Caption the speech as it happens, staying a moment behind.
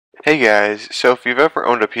Hey guys, so if you've ever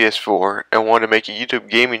owned a PS4 and wanted to make a YouTube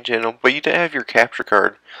gaming channel but you didn't have your capture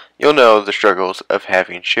card, you'll know the struggles of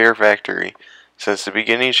having Share Factory. Since the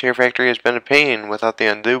beginning, Share Factory has been a pain without the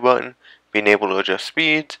undo button, being able to adjust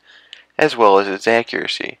speeds, as well as its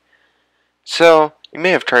accuracy. So, you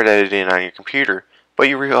may have tried editing on your computer, but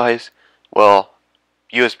you realize, well,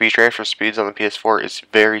 USB transfer speeds on the PS4 is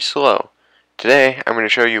very slow. Today, I'm going to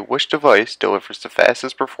show you which device delivers the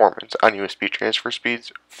fastest performance on USB transfer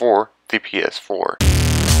speeds for the PS4.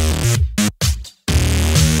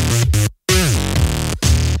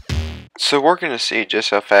 So we're going to see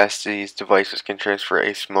just how fast these devices can transfer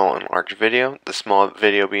a small and large video, the small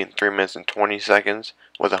video being 3 minutes and 20 seconds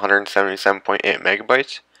with 177.8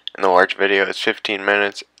 megabytes, and the large video is 15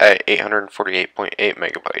 minutes at 848.8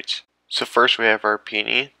 megabytes. So first we have our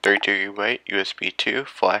P&E 32GB USB 2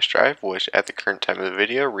 flash drive, which at the current time of the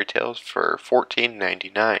video retails for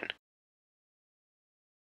 $14.99.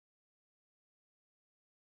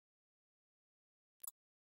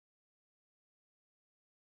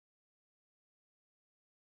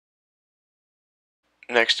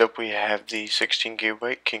 Next up we have the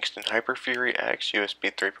 16GB Kingston Hyper-Fury X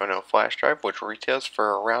USB 3.0 flash drive, which retails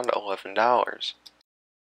for around $11.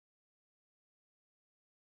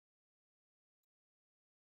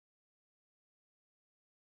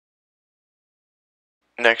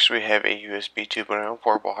 Next we have a USB 2.0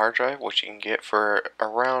 portable hard drive, which you can get for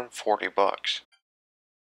around $40.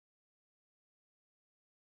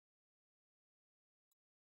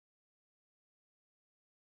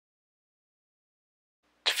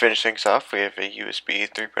 To finish things off, we have a USB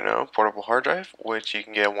 3.0 portable hard drive, which you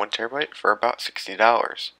can get 1TB for about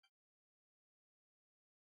 $60.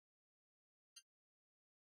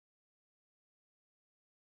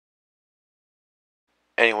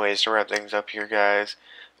 Anyways, to wrap things up here, guys,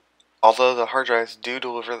 although the hard drives do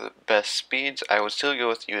deliver the best speeds, I would still go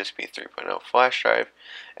with USB 3.0 flash drive,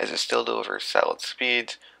 as it still delivers solid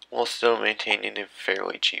speeds while still maintaining a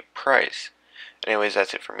fairly cheap price. Anyways,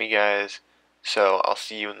 that's it for me, guys, so I'll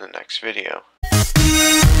see you in the next video.